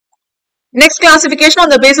Next classification on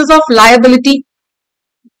the basis of liability.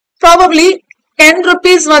 Probably 10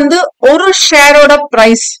 rupees வந்து ஒரு ஷேரோட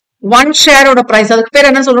price, one ஷேரோட price, அதுக்கு பேர்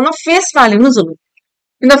என்ன சொல்லணும்னா ஃபேஸ் வேல்யூன்னு சொல்லுவோம்.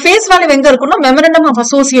 இந்த ஃபேஸ் வேல்யூ எங்க இருக்கும்னா மெமரண்டம் ஆஃப்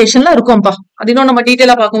அசோசியேஷன்ல இருக்கும்பா. அது இன்னும் நம்ம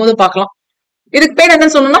டீடைலா பார்க்கும்போது பார்க்கலாம். இதுக்கு பேர் என்ன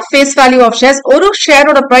சொல்லணும்னா ஃபேஸ் வேல்யூ ஆஃப் ஷேர்ஸ். ஒரு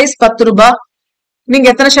ஷேரோட பிரைஸ் 10 ரூபாய். நீங்க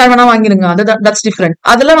எத்தனை ஷேர் வேணா வாங்கிருங்க, அது தட்ஸ் டிஃபரெண்ட்.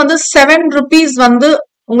 அதுல வந்து 7 rupees வந்து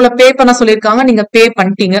உங்களை பே பண்ண சொல்லியிருக்காங்க, நீங்க பே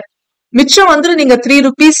பண்ணிட்டீங்க. மிச்சம் வந்து நீங்க 3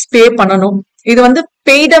 rupees பே பண்ணணும். இது வந்து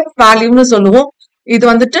பெய்ட் அப் வேல்யூன்னு சொல்லுவோம். இது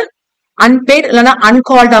வந்துட்டு அன்பெய்ட் இல்லைன்னா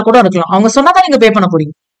அன்கால்டா கூட இருக்கலாம். அவங்க சொன்னாதான் நீங்க பே பண்ண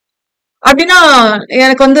போறீங்க. அப்படின்னா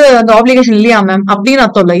எனக்கு வந்து அந்த ஆப்ளிகேஷன் இல்லையா மேம் அப்படின்னு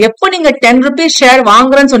அர்த்தம் இல்லை. எப்போ நீங்க 10 rupees ஷேர்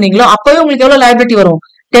வாங்குறேன்னு சொன்னீங்களோ அப்பவே உங்களுக்கு எவ்வளவு லைபிலிட்டி வரும்?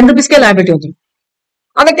 10 rupeesக்கே லைபிலிட்டி வந்துடும்.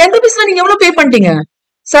 அந்த 10 rupeesல நீங்க எவ்வளவு பே பண்ணிட்டீங்க?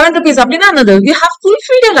 7 rupees. அப்படின்னா என்னது? You have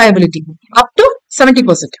fulfilled your liability up to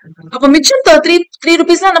 70%. அப்ப மிச்சம் 3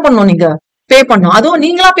 rupees என்ன பண்ணணும்? நீங்க பே பண்ணும். அதுவும்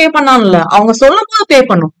நீங்களா பே பண்ணாலும் இல்ல, அவங்க சொல்லும் போது பே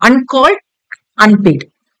பண்ணும். Uncalled, unpaid.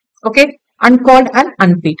 Okay, uncalled and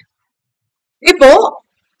unpaid. இப்போ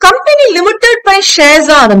கம்பெனி லிமிடெட் பை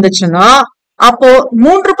ஷேர்ஸா இருந்துச்சுன்னா அப்போ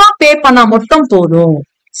 3 ரூபாய் பே பண்ணா மட்டும் போதும்.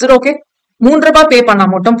 சரி, ஓகே, 3 ரூபாய் பே பண்ணா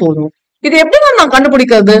மட்டும் போதும். இது எப்படி நான்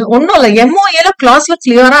கண்டுபிடிக்கிறது? ஒன்னும் இல்ல, எம்ஓஏல கிளாஸ்ல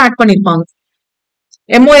கிளியரா ஆட் பண்ணிருப்பாங்க.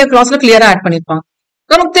 எம்ஓஏ கிளாஸ்ல கிளியரா ஆட் பண்ணிருப்பாங்க.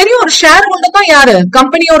 நமக்கு தெரியும் ஒரு ஷேர் ஹோல்டர் தான் யாரு?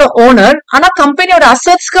 கம்பெனியோட ஓனர். ஆனா கம்பெனியோட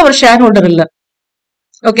அசட்ஸ்க்கு ஒரு ஷேர் ஹோல்டர் இல்ல.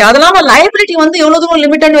 ஓகே, அதெல்லாம் லைபிலிட்டி வந்து எவ்வளவு தூரம்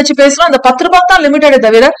லிமிட்டட் வச்சு பேசலாம். அந்த 10 ரூபாய் தான் லிமிட்டட்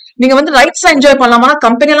தவிர நீங்க வந்து ரைட்ஸ் என்ஜாய் பண்ணலாம். ஆனா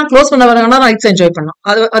கம்பெனி எல்லாம் க்ளோஸ் பண்ண வரணும்னா ரைட்ஸ் என்ஜாய் பண்ணலாம்.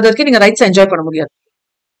 அது வரைக்கும் நீங்க ரைட்ஸ் என்ஜாய் பண்ண முடியாது.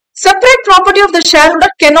 Separate property of the share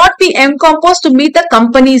holder cannot be encompassed to meet the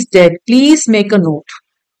company's debt. Please make a note.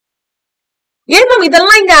 ஏன் மேம்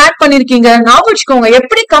இதெல்லாம் இங்க ஆட் பண்ணிருக்கீங்க? ஞாபகம் வச்சுக்கோங்க,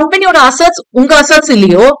 எப்படி கம்பெனியோட அசட்ஸ் உங்க அசட்ஸ்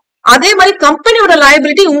இல்லையோ அதே மாதிரி கம்பெனியோட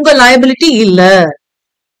லைபிலிட்டி உங்க லைபிலிட்டி இல்ல.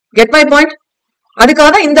 Get my point? அதுக்காக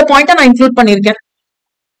தான் இந்த பாயிண்ட நான் இன்க்ளூட் பண்ணிருக்கேன்.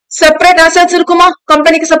 செப்பரேட் அசட்ஸ் இருக்குமா?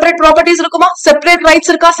 கம்பெனிக்கு செப்பரேட் ப்ராப்பர்ட்டிஸ் இருக்குமா? செப்பரேட்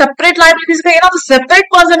ரைட்ஸ் இருக்கா? செப்பரேட் லைபிலிட்டிஸ் இருக்கா? ஏன்னா அது செப்பரேட்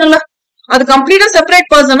பர்சன் இல்ல, அது கம்ப்ளீட்டா செப்பரேட்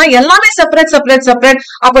பர்சன். எல்லாமே செப்பரேட்.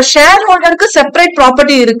 அப்ப ஷேர் ஹோல்டருக்கு செப்பரேட்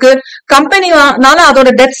ப்ராப்பர்ட்டி இருக்கு. கம்பெனினால அதோட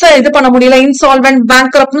டெட்ஸை இது பண்ண முடியல, இன்சால்வென்ட்,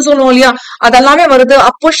 பேங்க்ரப்ட்னு சொல்லுவோம் இல்லையா, அதெல்லாமே வருது.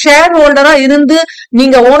 அப்போ ஷேர் ஹோல்டரா இருந்து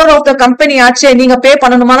நீங்க ஓனர் ஆஃப் த கம்பெனி ஆச்சே, நீங்க பே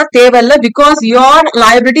பண்ணணுமான தேவையில்லை. Because your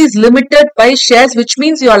liability is limited by shares, which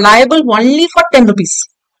means you are liable only for 10 rupees.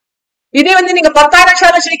 இதே வந்து நீங்க 10,000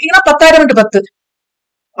 ஷேர் வச்சிருக்கீங்கன்னா 10,000 × 10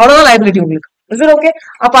 அவ்வளவுதான் லைபிலிட்டி உங்களுக்கு. ஓகே,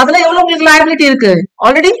 அப்ப அதுல எவ்வளவு உங்களுக்கு லைபிலிட்டி இருக்கு?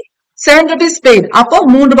 Already 7 rupees paid. அப்போ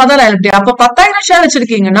 3 ரூபாய் தான் லைபிலிட்டி. அப்போ 10,000 share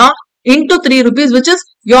வச்சிருக்கீங்கன்னா into 3 rupees, which is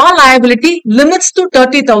your liability limits to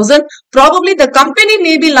 30,000. Probably the company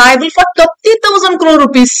may be liable for 30,000 crore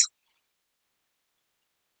rupees.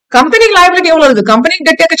 Company liability எவ்வளவு இருக்கு? கம்பெனிக்கு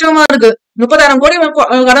டெட் எக்கச்சக்கமா இருக்கு. 30,000 கோடி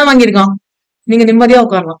கடன் வாங்கியிருக்கான். நீங்க நிம்மதியா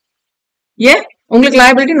உட்காரலாம். ஏன்? உங்களுக்கு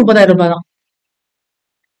லைபிலிட்டி 30,000 ரூபாய் தான்.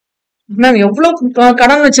 மேம் எவ்வளவு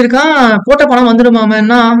கடன் வச்சிருக்கான், போட்ட பணம்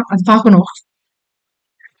வந்துடுமாமன்னா அது பாக்கணும்.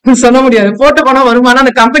 சொல்ல முடியாது. போட்ட பணம் வருமானா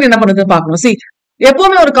அந்த கம்பெனி என்ன பண்ணுறது பாக்கணும். சி,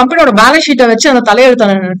 எப்பவுமே ஒரு கம்பெனியோட பேலன்ஸ் ஷீட்டை வச்சு அந்த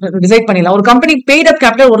தலையெழுத்த டிசைட் பண்ணிடலாம். ஒரு கம்பெனி பெய்ட் அப்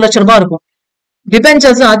கேபிட்டல் 1 லட்சம் ரூபாய் இருக்கும்.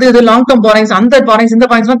 டிபென்ச்சர்ஸ், அது இது, லாங் டர்ம் பாரிங்ஸ், அந்த பாரிங்ஸ் இந்த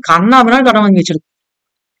பாரிங்ஸ் கண்ணாமனா கடன் வாங்கி வச்சிருக்கு.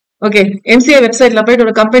 ஓகே, எம்சிஏ வெப்சைட்ல போயிட்டு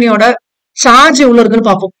ஒரு கம்பெனியோட சார்ஜ் எவ்வளவு இருக்குன்னு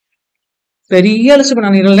பார்ப்போம். பெரிய லிஸ்ட்.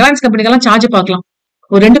 நான் ரிலையன்ஸ் கம்பெனிக்கெல்லாம் சார்ஜ் பார்க்கலாம்,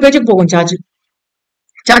 ஒரு 2 பேஜுக்கு போகும் சார்ஜ்.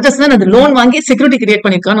 சார்ஜஸ் தான் அது லோன் வாங்கி செக்யூரிட்டி கிரியேட்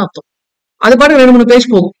பண்ணிருக்கான்னு அர்த்தம். அது பாட்டு 2-3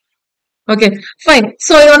 பேஜ் போகும். Okay, fine.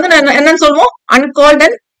 சோ இது வந்து என்னன்னு சொல்லுவோம்? Uncalled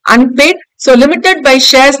and unpaid. So limited by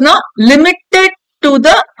ஷேர்ஸ்னா limited to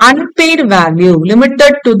the unpaid value.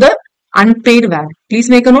 Limited to the unpaid value. Please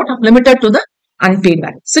make a note. Limited to the unpaid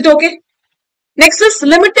value. Chit okay. Next is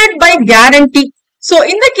limited by guarantee. So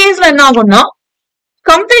இந்த கேஸ்ல என்ன ஆகும்னா,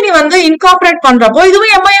 company வந்து incorporate பண்றப்போ இதுவே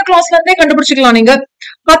எம்ஐஏ கிளாஸ்ல இருந்தே கண்டுபிடிச்சிக்கலாம். நீங்க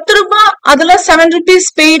 10 ரூபாய், அதுல 7 rupees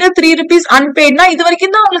பெய்டு, 3 rupees அன்பெய்ட்னா இது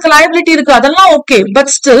வரைக்கும் தான் உங்களுக்கு லைபிலிட்டி இருக்கு. அதெல்லாம் okay. But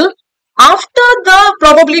still after the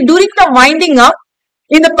probably during the winding அப்,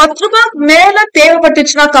 இந்த 10 ரூபாய் மேல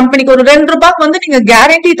தேவைப்பட்டுச்சுன்னா கம்பெனிக்கு ஒரு 2 ரூபாய்க்கு வந்து நீங்க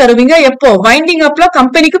கேரண்டி தருவீங்க. எப்போ? வைண்டிங் அப்ல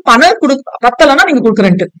கம்பெனிக்கு பணம் பத்தலன்னா நீங்க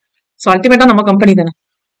கொடுக்குறேன்ட்டு. சோ அல்டிமேட்டா நம்ம கம்பெனி தானே.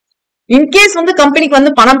 இன்கேஸ் வந்து கம்பெனிக்கு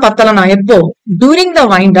வந்து பணம் பத்தலனா எப்போ? டூரிங் த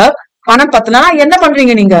வைண்ட் அப் பணம் பத்தலனா என்ன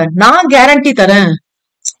பண்றீங்க நீங்க? நான் கேரண்டி தரேன்.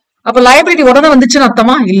 அப்ப லைபிலிட்டி உடனே வந்துச்சுன்னு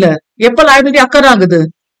அர்த்தமா? இல்ல. எப்ப லைபிலிட்டி அக்கர் ஆகுது?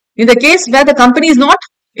 இந்த case where the company is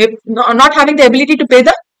not having the ability to pay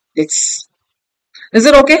the debts. Is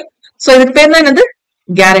it okay? So இதுக்கு பேர் தான் என்னது?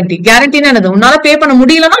 கேரண்டி. கேரண்டினா என்னது? உன்னால பே பண்ண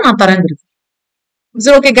முடியலன்னா நான் தரேன். Is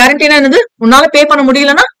it okay? கேரண்டினா என்னது? உன்னால பே பண்ண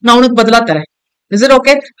முடியலன்னா நான் உனக்கு பதிலா தரேன். Is it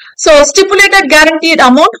okay? So stipulated guaranteed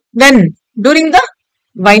amount when during the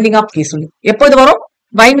winding up case. எப்போ இது வரும்?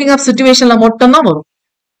 வைண்டிங் அப் சிச்சுவேஷன்ல மட்டும் தான் வரும்.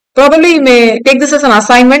 Probably you may take this as an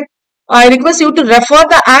assignment. I request you to refer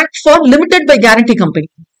the act for limited by guarantee company.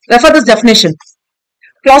 Refer this definition.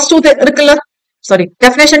 Class 2 இருக்குல்ல, sorry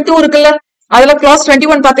definition 2 இருக்குல்ல, அதுல class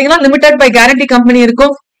 21 பாத்தீங்கன்னா லிமிடெட் பை கேரண்டி கம்பெனி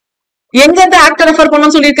இருக்கும். எங்க இந்த act refer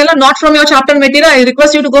பண்ணணும்னு சொல்லியிருக்கேன், not from your chapter material, I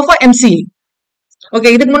request you to go for MCE. Okay,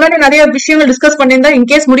 இதுக்கு முன்னாடி நிறைய விஷயங்கள் டிஸ்கஸ் பண்ணியிருந்தா,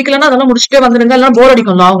 இன்கேஸ் முடிக்கலன்னா அதெல்லாம் முடிச்சுட்டே வந்துருங்க, எல்லாம் போர்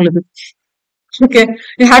அடிக்கும் உங்களுக்கு. Okay,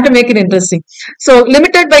 you have to make it interesting. So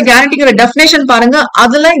limited by கேரண்டிங்கிற definition பாருங்க.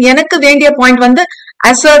 அதுல எனக்கு வேண்டிய பாயிண்ட் வந்து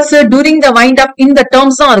assets during the wind up இந்த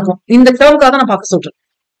டேர்ம்ஸ் தான் இருக்கும். இந்த டேர்ம்காக நான் பார்க்க சொல்றேன்.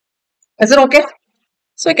 Is it okay?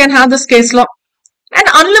 So you can have this case law. And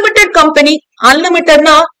unlimited company,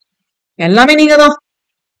 unlimitedனா எல்லாமே நீங்க தான்,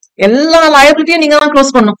 எல்லா liabilityயும் நீங்க தான்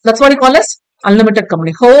க்ளோஸ் பண்ணும். That's what you call as unlimited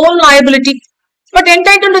company. Whole liability. But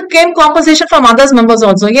entitled to claim compensation from others members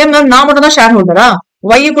also. ஏன் ma'am நான் மட்டும் தான் ஷேர் ஹோல்டரா?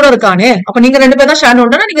 Y கூட இருக்கானே, அப்ப நீங்க 2 பேர் தான் ஷேர்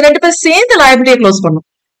ஹோல்டரா, நீங்க 2 பேர் சேர்ந்து liability க்ளோஸ் பண்ணும்.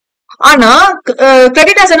 ஆனா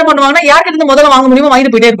கிரெடிட்டர்ஸ் என்ன பண்ணுவாங்கன்னா, யார்கிட்ட இருந்து முதல்ல வாங்க முடியுமோ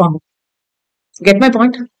வாங்கிட்டு போயிட்டே இருப்பாங்க. Get my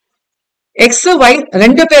point? X Y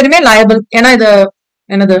 2 பேருமே லயபிள். ஏன்னா இது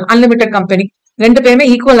என்னது அன்லிமிட்டட் கம்பெனி, 2 பேருமே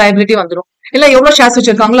ஈக்குவல் லைபிலிட்டி வந்துடும். இல்ல எவ்வளவு ஷேர்ஸ்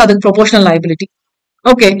வச்சிருக்காங்களோ அதுக்கு ப்ரொபோஷனல் லைபிலிட்டி.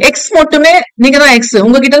 ஓகே, எக்ஸ் மட்டுமே நீங்க தான் எக்ஸ்,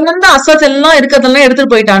 உங்ககிட்ட இருந்து அசட்ஸ் எல்லாம் இருக்கிறதெல்லாம்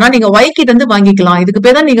எடுத்துட்டு போயிட்டானா நீங்க ஒய் கிட்ட இருந்து வாங்கிக்கலாம். இதுக்கு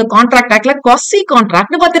பேர் தான் நீங்க கான்ட்ராக்ட் ஆக்ட்ல காசி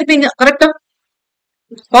கான்ட்ராக்ட்னு பார்த்திருப்பீங்க. கரெக்டா?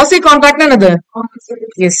 காசி கான்ட்ராக்ட் என்னது?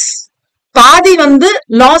 எஸ், பாதி வந்து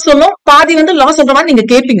லா சொல்லும், பாதி வந்து லா சொல்ற மாதிரி நீங்க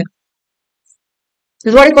கேட்பீங்க.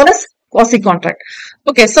 This is what you call as quasi contract.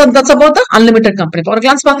 Okay, so that's about the unlimited company. For a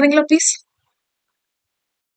glance பாக்குறீங்களா ப்ளீஸ்?